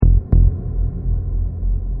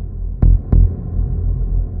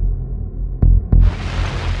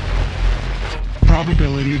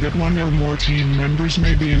probability that one or more team members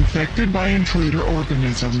may be infected by intruder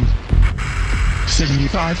organism.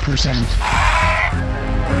 75%.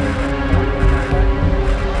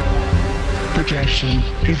 Projection: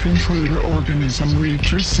 if intruder organism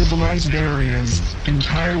reaches civilized areas,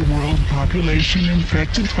 entire world population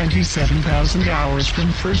infected 27,000 hours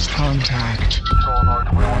from first contact.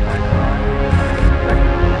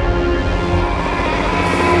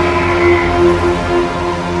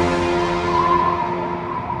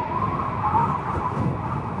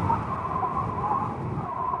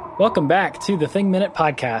 Welcome back to the Thing Minute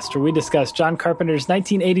Podcast, where we discuss John Carpenter's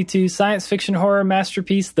 1982 science fiction horror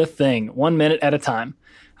masterpiece, The Thing, 1 minute at a time.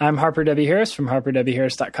 I'm Harper W. Harris from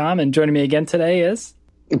harperwharris.com, and joining me again today is...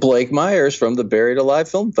 Blake Myers from the Buried Alive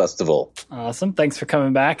Film Festival. Awesome. Thanks for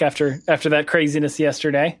coming back after that craziness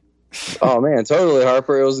yesterday. Oh, man, totally,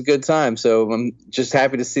 Harper. It was a good time. So I'm just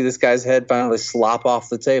happy to see this guy's head finally slop off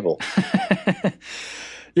the table.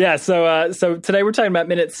 Yeah, so today we're talking about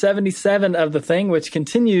minute 77 of The Thing, which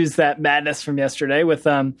continues that madness from yesterday with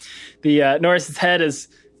the Norris's head is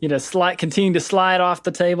continuing to slide off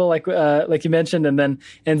the table like you mentioned, and then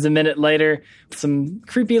ends a minute later with some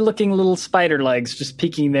creepy looking little spider legs just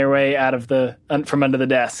peeking their way out of from under the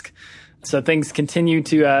desk. So things continue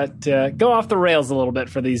to go off the rails a little bit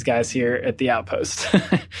for these guys here at the outpost.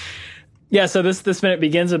 Yeah, so this minute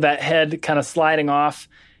begins with that head kind of sliding off.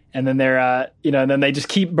 And then and then they just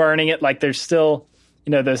keep burning it. Like there's still,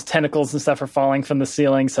 those tentacles and stuff are falling from the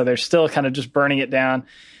ceiling. So they're still kind of just burning it down.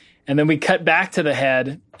 And then we cut back to the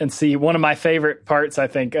head and see one of my favorite parts, I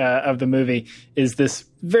think, of the movie is this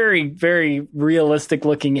very, very realistic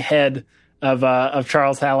looking head of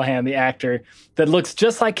Charles Hallahan, the actor, that looks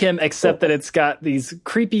just like him, except that it's got these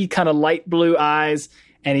creepy kind of light blue eyes.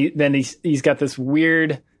 And he's got this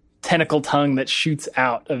weird tentacle tongue that shoots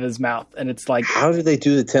out of his mouth, and it's like, how did they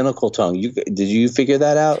do the tentacle tongue? Did you figure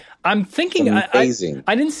that out? I'm thinking amazing.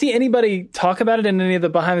 I didn't see anybody talk about it in any of the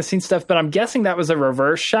behind the scenes stuff, but I'm guessing that was a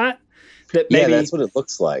reverse shot. Yeah, that's what it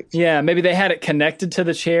looks like. Yeah, maybe they had it connected to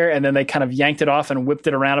the chair and then they kind of yanked it off and whipped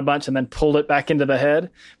it around a bunch and then pulled it back into the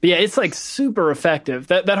head. But yeah, it's like super effective.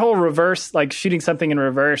 That whole reverse, like shooting something in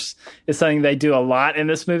reverse, is something they do a lot in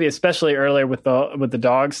this movie, especially earlier with the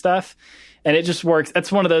dog stuff. And it just works.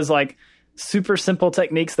 That's one of those like super simple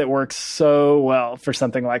techniques that works so well for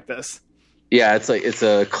something like this. Yeah, it's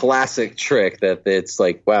a classic trick that it's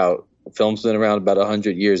like, wow, film's been around about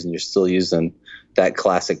 100 years and you're still using that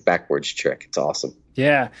classic backwards trick. It's awesome.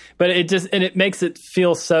 Yeah, but it makes it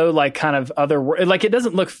feel so like kind of like it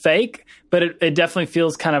doesn't look fake, but it definitely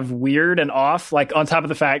feels kind of weird and off. Like on top of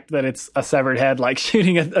the fact that it's a severed head, like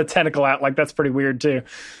shooting a tentacle out, like that's pretty weird too.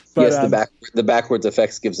 But, yes, the backwards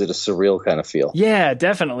effects gives it a surreal kind of feel. Yeah,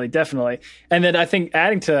 definitely. And then I think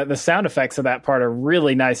adding to the sound effects of that part are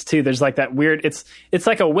really nice too. There's like that weird, it's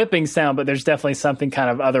like a whipping sound, but there's definitely something kind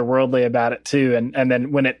of otherworldly about it too. And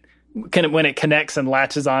then when it connects and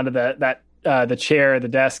latches onto the chair or the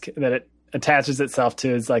desk that it attaches itself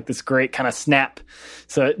to is like this great kind of snap.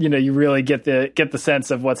 So, you really get the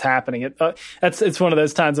sense of what's happening. It's one of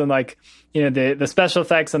those times when like, the special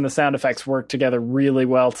effects and the sound effects work together really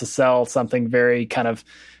well to sell something very kind of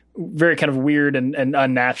weird and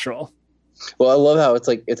unnatural. Well, I love how it's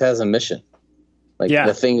like, it has a mission. Like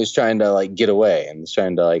the thing is trying to like get away and it's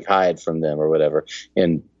trying to like hide from them or whatever.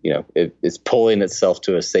 And, it's pulling itself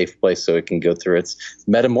to a safe place so it can go through its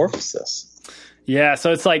metamorphosis. Yeah.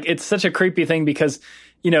 So it's like, it's such a creepy thing because,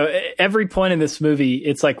 every point in this movie,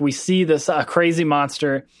 it's like we see this crazy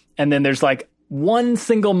monster and then there's like one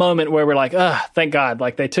single moment where we're like, thank God,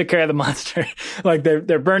 like they took care of the monster, like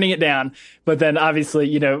they're burning it down. But then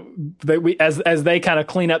obviously, as they kind of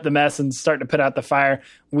clean up the mess and start to put out the fire,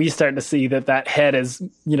 we start to see that head is,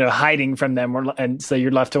 hiding from them. And so you're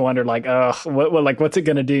left to wonder like, what's it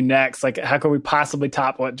going to do next? Like, how can we possibly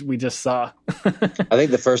top what we just saw? I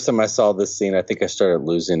think the first time I saw this scene, I think I started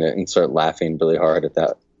losing it and started laughing really hard at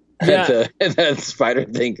that. Yeah. that spider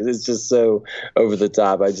thing, because it's just so over the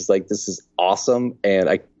top. I just like, this is awesome, and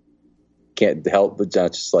I can't help but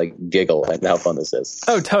just like giggle at how fun this is.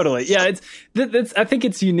 Oh, totally. Yeah, it's I think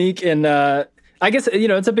it's unique in I guess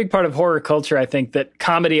it's a big part of horror culture. I think that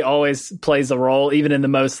comedy always plays a role, even in the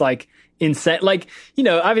most like insane. Like,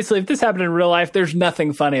 obviously, if this happened in real life, there's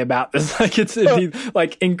nothing funny about this. Like, it'd be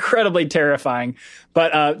like incredibly terrifying.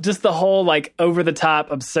 But just the whole like over the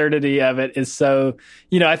top absurdity of it is so.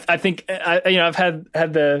 I think I've had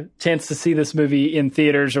the chance to see this movie in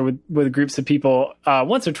theaters or with groups of people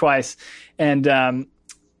once or twice, and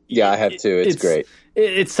yeah, I have too. It's great.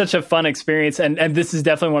 it's such a fun experience. And this is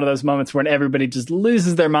definitely one of those moments when everybody just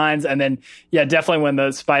loses their minds. And then, yeah, definitely when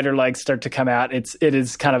the spider legs start to come out, it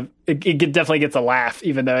definitely gets a laugh,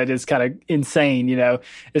 even though it is kind of insane. You know,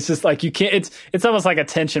 it's just like you can't, it's almost like a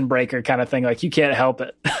tension breaker kind of thing. Like you can't help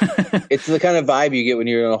it. It's the kind of vibe you get when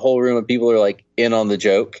you're in a whole room of people are like in on the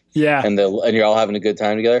joke. Yeah. And you're all having a good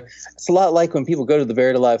time together. It's a lot like when people go to the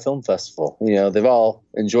Buried Alive Film Festival. You know, they've all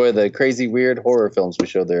enjoy the crazy, weird horror films we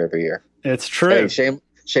show there every year. It's true. Hey,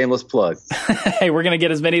 shameless plug. Hey, we're going to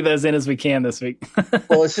get as many of those in as we can this week.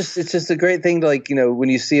 Well, it's just a great thing to, like, you know, when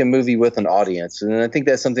you see a movie with an audience. And I think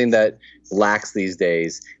that's something that lacks these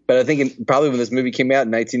days. But I think probably when this movie came out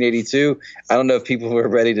in 1982, I don't know if people were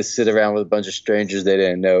ready to sit around with a bunch of strangers they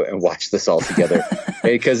didn't know and watch this all together.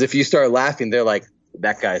 Because if you start laughing, they're like,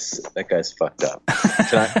 that guy's fucked up.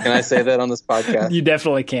 Can I say that on this podcast? You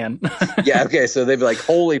definitely can. Yeah, okay. So they'd be like,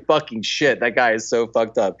 holy fucking shit, that guy is so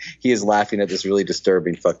fucked up. He is laughing at this really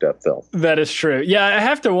disturbing, fucked up film. That is true. Yeah, I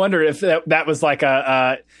have to wonder if that was like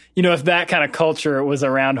if that kind of culture was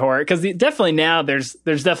around horror. Because definitely now there's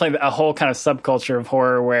definitely a whole kind of subculture of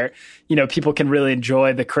horror where, you know, people can really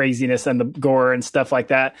enjoy the craziness and the gore and stuff like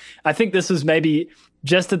that. I think this was maybe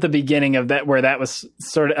just at the beginning of that, where that was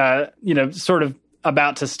sort of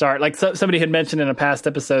about to start. Like somebody had mentioned in a past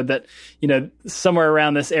episode that, you know, somewhere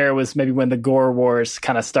around this era was maybe when the gore wars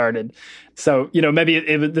kind of started. So, you know, maybe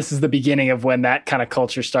this is the beginning of when that kind of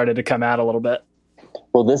culture started to come out a little bit.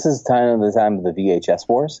 Well, this is the time of the VHS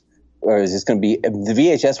wars. Or is this going to be – the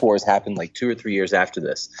VHS wars happened like 2 or 3 years after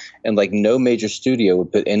this. And like no major studio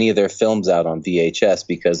would put any of their films out on VHS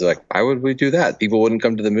because they're like, why would we do that? People wouldn't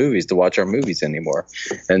come to the movies to watch our movies anymore.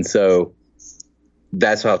 And so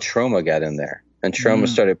that's how Troma got in there. And Troma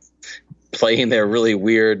started playing their really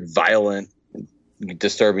weird, violent,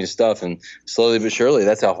 disturbing stuff. And slowly but surely,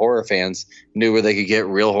 that's how horror fans knew where they could get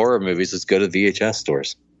real horror movies. Let's go to VHS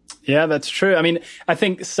stores. Yeah, that's true. I mean, I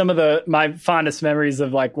think some of my fondest memories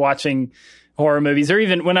of like watching horror movies, or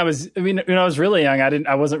even when I was really young,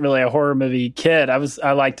 I wasn't really a horror movie kid. I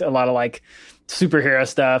liked a lot of like superhero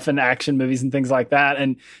stuff and action movies and things like that.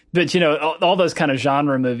 But you know, all those kind of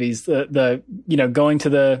genre movies, the you know, going to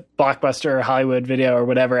the Blockbuster or Hollywood Video or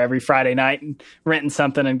whatever every Friday night and renting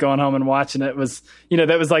something and going home and watching it was, you know,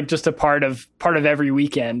 that was like just a part of every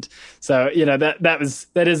weekend. So, you know, that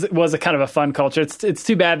was a kind of a fun culture. It's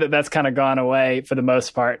too bad that that's kind of gone away for the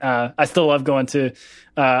most part. I still love going to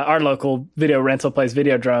our local video rental place,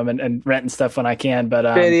 Videodrome, and renting stuff when I can. But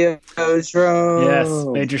Videodrome, yes,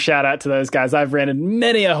 major shout out to those guys. I've rented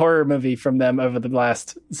many a horror movie from them over the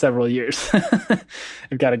last several years.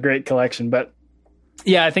 I've got a great collection. But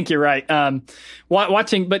yeah, I think you're right.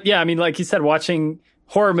 Watching, but yeah, I mean, like you said, watching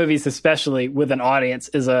horror movies, especially with an audience,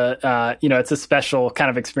 is it's a special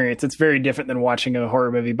kind of experience. It's very different than watching a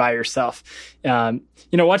horror movie by yourself. Watching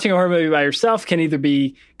a horror movie by yourself can either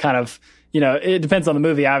be kind of, you know, it depends on the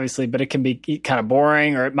movie, obviously, but it can be kind of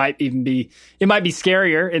boring, or it might be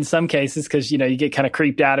scarier in some cases because, you know, you get kind of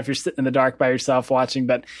creeped out if you're sitting in the dark by yourself watching.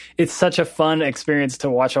 But it's such a fun experience to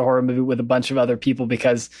watch a horror movie with a bunch of other people,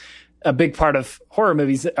 because a big part of horror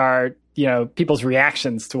movies are, you know, people's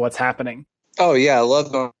reactions to what's happening. Oh, yeah. I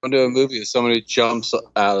love going to a movie with someone who jumps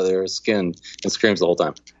out of their skin and screams the whole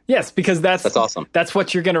time. Yes, because that's awesome. That's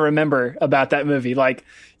what you're going to remember about that movie. Like,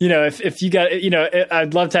 you know, if you got, you know,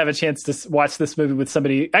 I'd love to have a chance to watch this movie with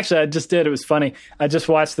somebody. Actually, I just did. It was funny. I just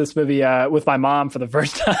watched this movie with my mom for the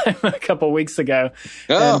first time a couple of weeks ago.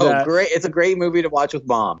 Oh, great. It's a great movie to watch with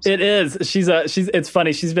moms. It is. It's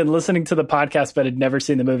funny. She's been listening to the podcast, but had never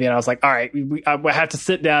seen the movie. And I was like, all right, I have to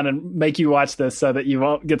sit down and make you watch this so that you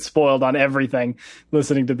won't get spoiled on everything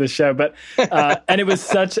listening to this show. But, and it was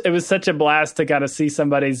such a blast to kind of see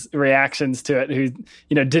somebody's reactions to it who,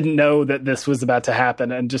 you know, didn't know that this was about to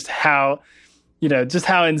happen, and just how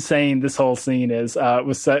insane this whole scene is. It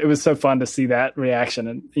was so fun to see that reaction.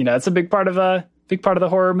 And, you know, it's a big part of the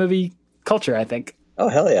horror movie culture, I think. Oh,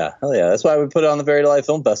 hell yeah. That's why we put it on the Buried Alive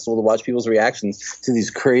Film Festival, to watch people's reactions to these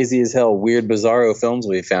crazy as hell, weird, bizarro films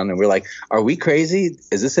we found. And we're like, are we crazy?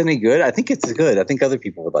 Is this any good? I think it's good. I think other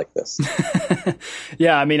people would like this.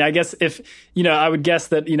 Yeah, I mean, I guess I would guess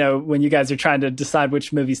that, you know, when you guys are trying to decide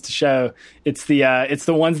which movies to show, it's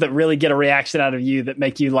the ones that really get a reaction out of you, that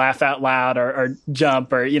make you laugh out loud or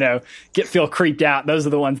jump or, you know, feel creeped out. Those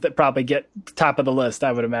are the ones that probably get top of the list,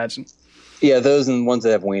 I would imagine. Yeah, those and ones that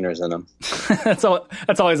have wieners in them.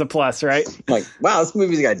 That's always a plus, right? Like, wow, this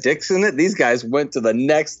movie's got dicks in it. These guys went to the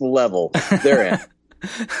next level. They're in.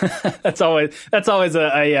 That's always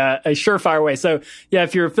a surefire way. So yeah,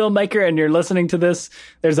 if you're a filmmaker and you're listening to this,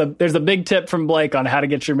 there's a big tip from Blake on how to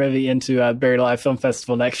get your movie into Buried Alive Film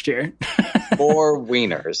Festival next year. More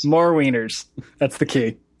wieners. More wieners. That's the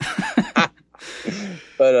key.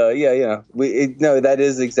 But that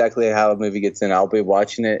is exactly how a movie gets in. I'll be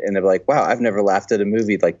watching it and I'll be like, wow, I've never laughed at a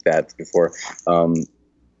movie like that before.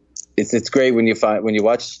 It's great when you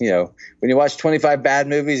watch 25 bad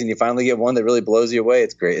movies and you finally get one that really blows you away.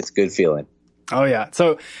 It's great. It's a good feeling. Oh yeah.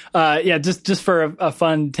 So just for a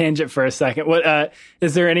fun tangent for a second, what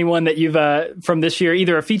is there anyone that you've from this year,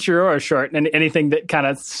 either a feature or a short, and anything that kind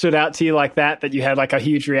of stood out to you like that you had like a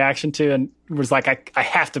huge reaction to and was like, I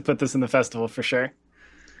have to put this in the festival for sure?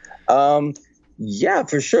 Yeah,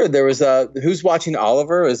 for sure. There was Who's Watching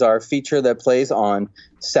Oliver is our feature that plays on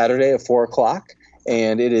Saturday at 4:00.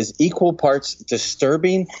 And it is equal parts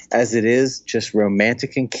disturbing as it is just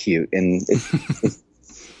romantic and cute. And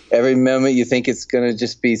every moment you think it's going to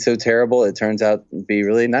just be so terrible, it turns out to be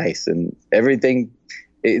really nice. And everything,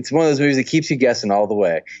 it's one of those movies that keeps you guessing all the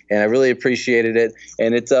way. And I really appreciated it.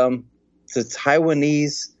 And it's a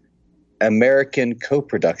Taiwanese American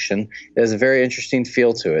co-production. It has a very interesting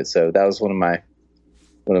feel to it. So that was one of my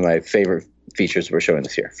favorite features we're showing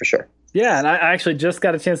this year, for sure. Yeah, and I actually just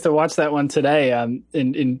got a chance to watch that one today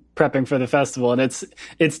in prepping for the festival, and it's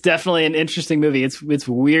definitely an interesting movie. It's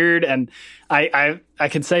weird, and I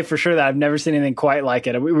can say for sure that I've never seen anything quite like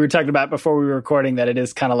it. We were talking about before we were recording that it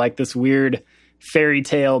is kind of like this weird fairy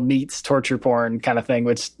tale meets torture porn kind of thing,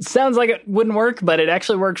 which sounds like it wouldn't work, but it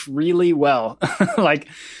actually works really well. Like,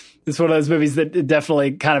 it's one of those movies that it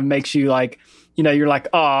definitely kind of makes you like, you're like,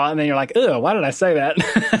 aw, and then you're like, ugh, why did I say that?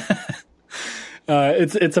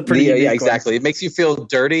 It's a pretty exactly. It makes you feel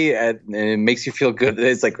dirty and it makes you feel good.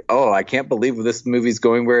 It's like, oh, I can't believe this movie's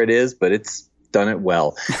going where it is, but it's done it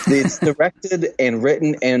well. It's directed and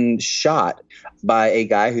written and shot by a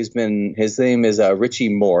guy his name is Richie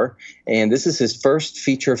Moore, and this is his first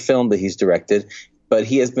feature film that he's directed, but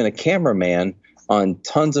he has been a cameraman on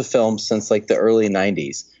tons of films since like the early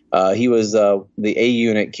 90s. He was the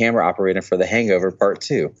A-Unit camera operator for The Hangover Part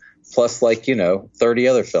 2, plus 30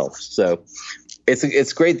 other films. So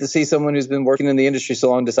it's great to see someone who's been working in the industry so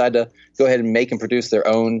long decide to go ahead and make and produce their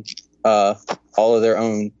own all of their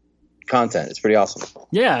own content. It's pretty awesome.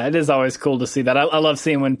 Yeah, it is always cool to see that. I love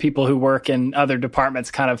seeing when people who work in other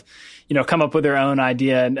departments kind of come up with their own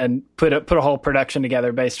idea and put a whole production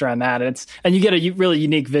together based around that. And you get a really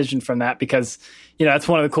unique vision from that because that's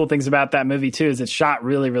one of the cool things about that movie too, is it's shot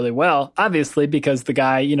really, really well, obviously, because the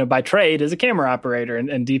guy, by trade is a camera operator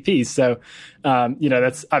and DP. So,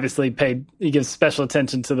 that's obviously paid. He gives special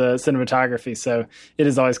attention to the cinematography. So it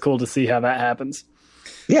is always cool to see how that happens.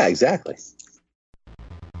 Yeah, exactly.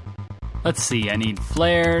 Let's see. I need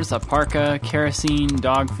flares, a parka, kerosene,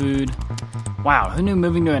 dog food. Wow, who knew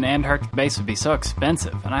moving to an Antarctic base would be so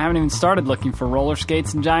expensive? And I haven't even started looking for roller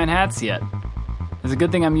skates and giant hats yet. It's a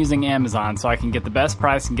good thing I'm using Amazon so I can get the best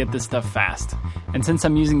price and get this stuff fast. And since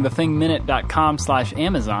I'm using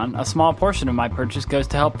thethingminute.com/Amazon, a small portion of my purchase goes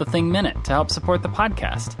to help The Thing Minute, to help support the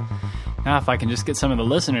podcast. Now, if I can just get some of the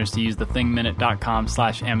listeners to use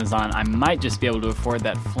thethingminute.com/Amazon, I might just be able to afford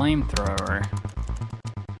that flamethrower.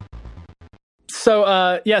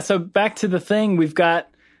 So back to The Thing. We've got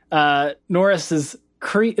Norris's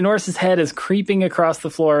head is creeping across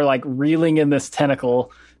the floor, like reeling in this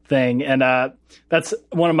tentacle thing, and that's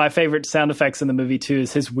one of my favorite sound effects in the movie too,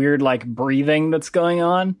 is his weird like breathing that's going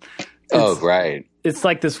on. Right. It's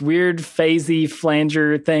like this weird phasey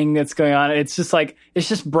flanger thing that's going on. It's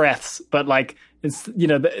just breaths, but like it's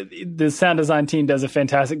the sound design team does a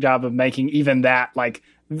fantastic job of making even that like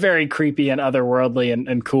very creepy and otherworldly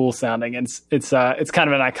and cool sounding. It's kind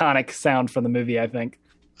of an iconic sound for the movie, I think.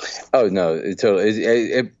 Oh no,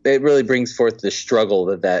 it really brings forth the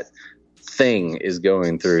struggle that thing is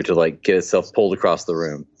going through to like get itself pulled across the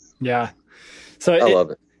room. Yeah. So I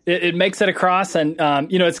love it. It makes it across, and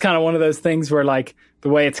it's kind of one of those things where like the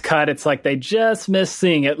way it's cut, it's like they just miss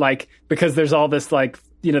seeing it, like because there's all this like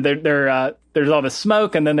there's all this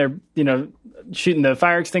smoke, and then they're shooting the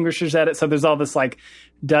fire extinguishers at it, so there's all this like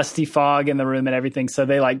dusty fog in the room and everything, so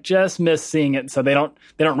they like just miss seeing it, so they don't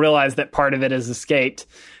realize that part of it has escaped.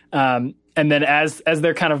 And then as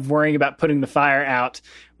they're kind of worrying about putting the fire out,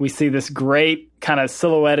 we see this great kind of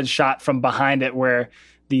silhouetted shot from behind it where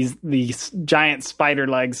these giant spider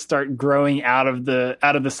legs start growing out of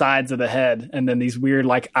the sides of the head, and then these weird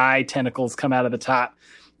like eye tentacles come out of the top.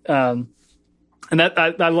 And that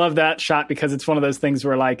I love that shot because it's one of those things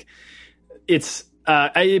where like it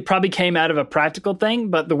probably came out of a practical thing,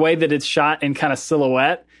 but the way that it's shot in kind of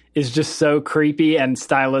silhouette is just so creepy and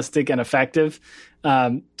stylistic and effective.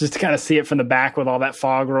 just to kind of see it from the back with all that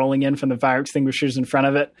fog rolling in from the fire extinguishers in front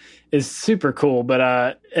of it is super cool.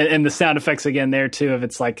 But and the sound effects again there too, of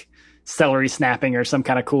it's like celery snapping or some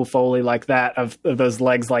kind of cool Foley like that of those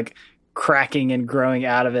legs like cracking and growing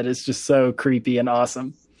out of it is just so creepy and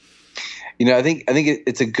awesome. I think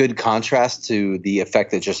it's a good contrast to the effect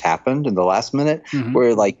that just happened in the last minute,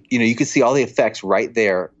 where like, you could see all the effects right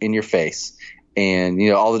there in your face, and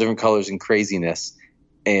all the different colors and craziness,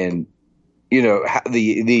 and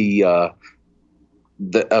the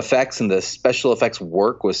effects and the special effects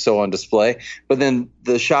work was so on display. But then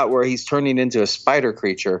the shot where he's turning into a spider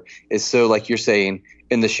creature is so, like you're saying,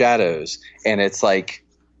 in the shadows, and it's like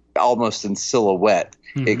almost in silhouette.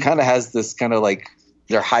 It kind of has this kind of like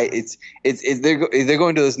their height. They're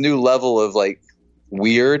going to this new level of like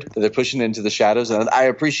weird that they're pushing into the shadows, and I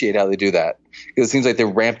appreciate how they do that, because it seems like they're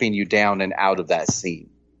ramping you down and out of that scene.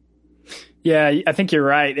 Yeah, I think you're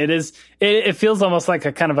right. It feels almost like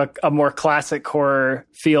a kind of a more classic horror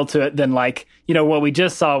feel to it than like, what we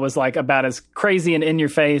just saw was like about as crazy and in your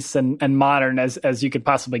face and modern as you could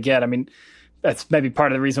possibly get. I mean, that's maybe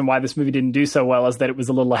part of the reason why this movie didn't do so well, is that it was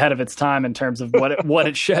a little ahead of its time in terms of what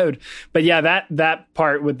it showed. But yeah, that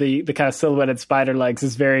part with the kind of silhouetted spider legs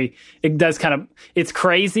is it's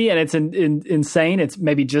crazy and it's insane. It's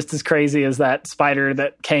maybe just as crazy as that spider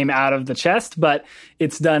that came out of the chest, but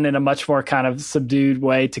it's done in a much more kind of subdued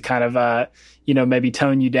way to kind of, maybe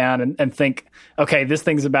tone you down and think, okay, this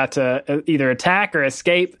thing's about to either attack or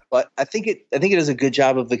escape. But I think it does a good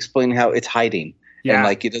job of explaining how it's hiding. Yeah. And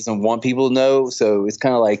like it doesn't want people to know, so it's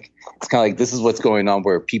kind of like this is what's going on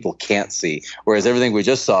where people can't see. Whereas everything we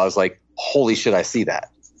just saw is like, holy shit, I see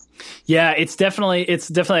that. Yeah, it's definitely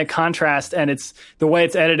a contrast, and it's the way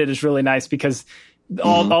it's edited is really nice, because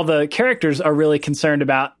all the characters are really concerned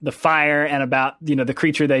about the fire and about the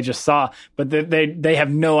creature they just saw, but they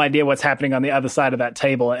have no idea what's happening on the other side of that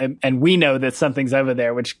table, and we know that something's over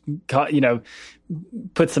there, which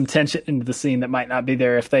put some tension into the scene that might not be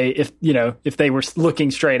there if they were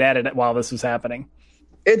looking straight at it while this was happening.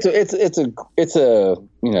 It's a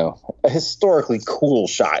historically cool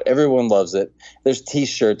shot. Everyone loves it. There's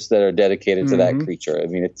T-shirts that are dedicated to that creature. I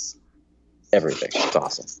mean, it's everything. It's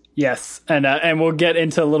awesome. Yes, and we'll get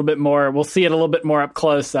into a little bit more. We'll see it a little bit more up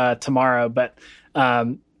close tomorrow. But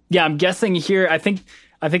I'm guessing here. I think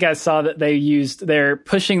I saw that they're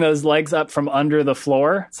pushing those legs up from under the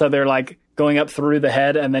floor, so they're like going up through the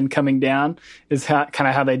head and then coming down is kind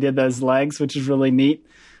of how they did those legs, which is really neat.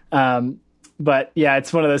 But yeah,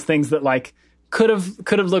 it's one of those things that like could have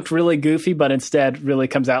looked really goofy, but instead really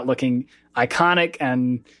comes out looking iconic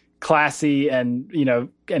and classy and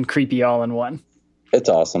and creepy all in one. It's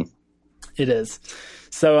awesome. It is.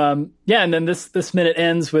 So and then this minute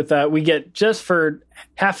ends with we get, just for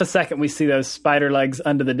half a second, we see those spider legs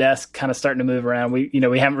under the desk kind of starting to move around. We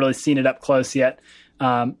haven't really seen it up close yet.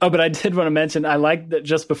 But I did want to mention, I like that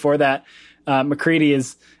just before that, MacReady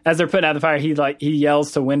is, as they're putting out the fire, he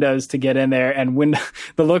yells to Windows to get in there, and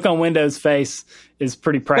the look on Windows' face is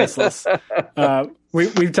pretty priceless.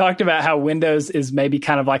 We've talked about how Windows is maybe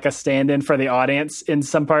kind of like a stand-in for the audience in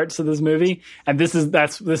some parts of this movie, and this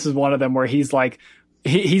is one of them where he's like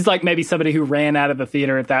maybe somebody who ran out of the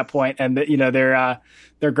theater at that point, and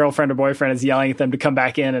their girlfriend or boyfriend is yelling at them to come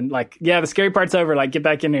back in, and like, yeah, the scary part's over, like, get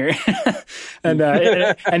back in here.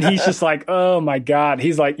 and he's just like, oh my God.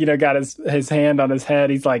 He's like, got his hand on his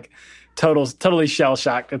head. He's like totally shell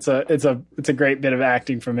shocked. It's a great bit of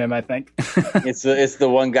acting from him, I think. It's the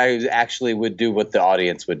one guy who actually would do what the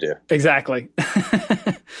audience would do. Exactly.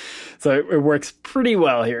 So it works pretty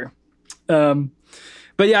well here.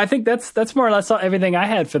 But yeah, I think that's more or less everything I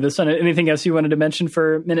had for this one. Anything else you wanted to mention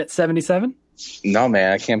for minute 77? No,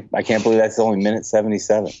 man, I can't believe that's only minute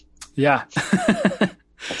 77. Yeah.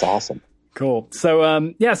 That's awesome. Cool.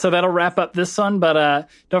 So, so that'll wrap up this one. But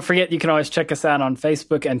don't forget, you can always check us out on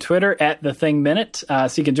Facebook and Twitter at The Thing Minute.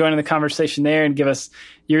 So you can join in the conversation there and give us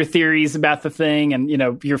your theories about The Thing and,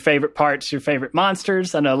 your favorite parts, your favorite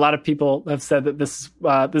monsters. I know a lot of people have said that this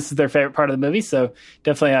is their favorite part of the movie. So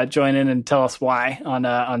definitely join in and tell us why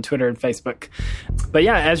on Twitter and Facebook. But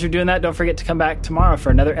yeah, as you're doing that, don't forget to come back tomorrow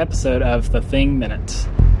for another episode of The Thing Minute.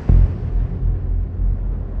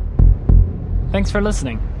 Thanks for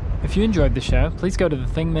listening. If you enjoyed the show, please go to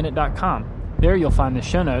thethingminute.com. There you'll find the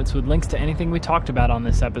show notes with links to anything we talked about on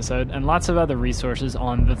this episode and lots of other resources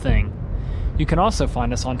on The Thing. You can also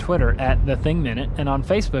find us on Twitter at The Thing Minute and on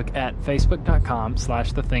Facebook at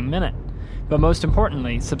facebook.com/thethingminute. But most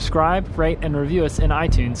importantly, subscribe, rate, and review us in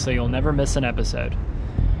iTunes so you'll never miss an episode.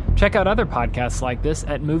 Check out other podcasts like this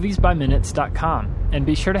at moviesbyminutes.com, and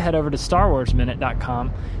be sure to head over to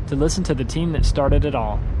StarWarsMinute.com to listen to the team that started it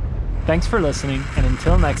all. Thanks for listening, and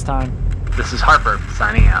until next time, this is Harper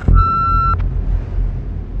signing out.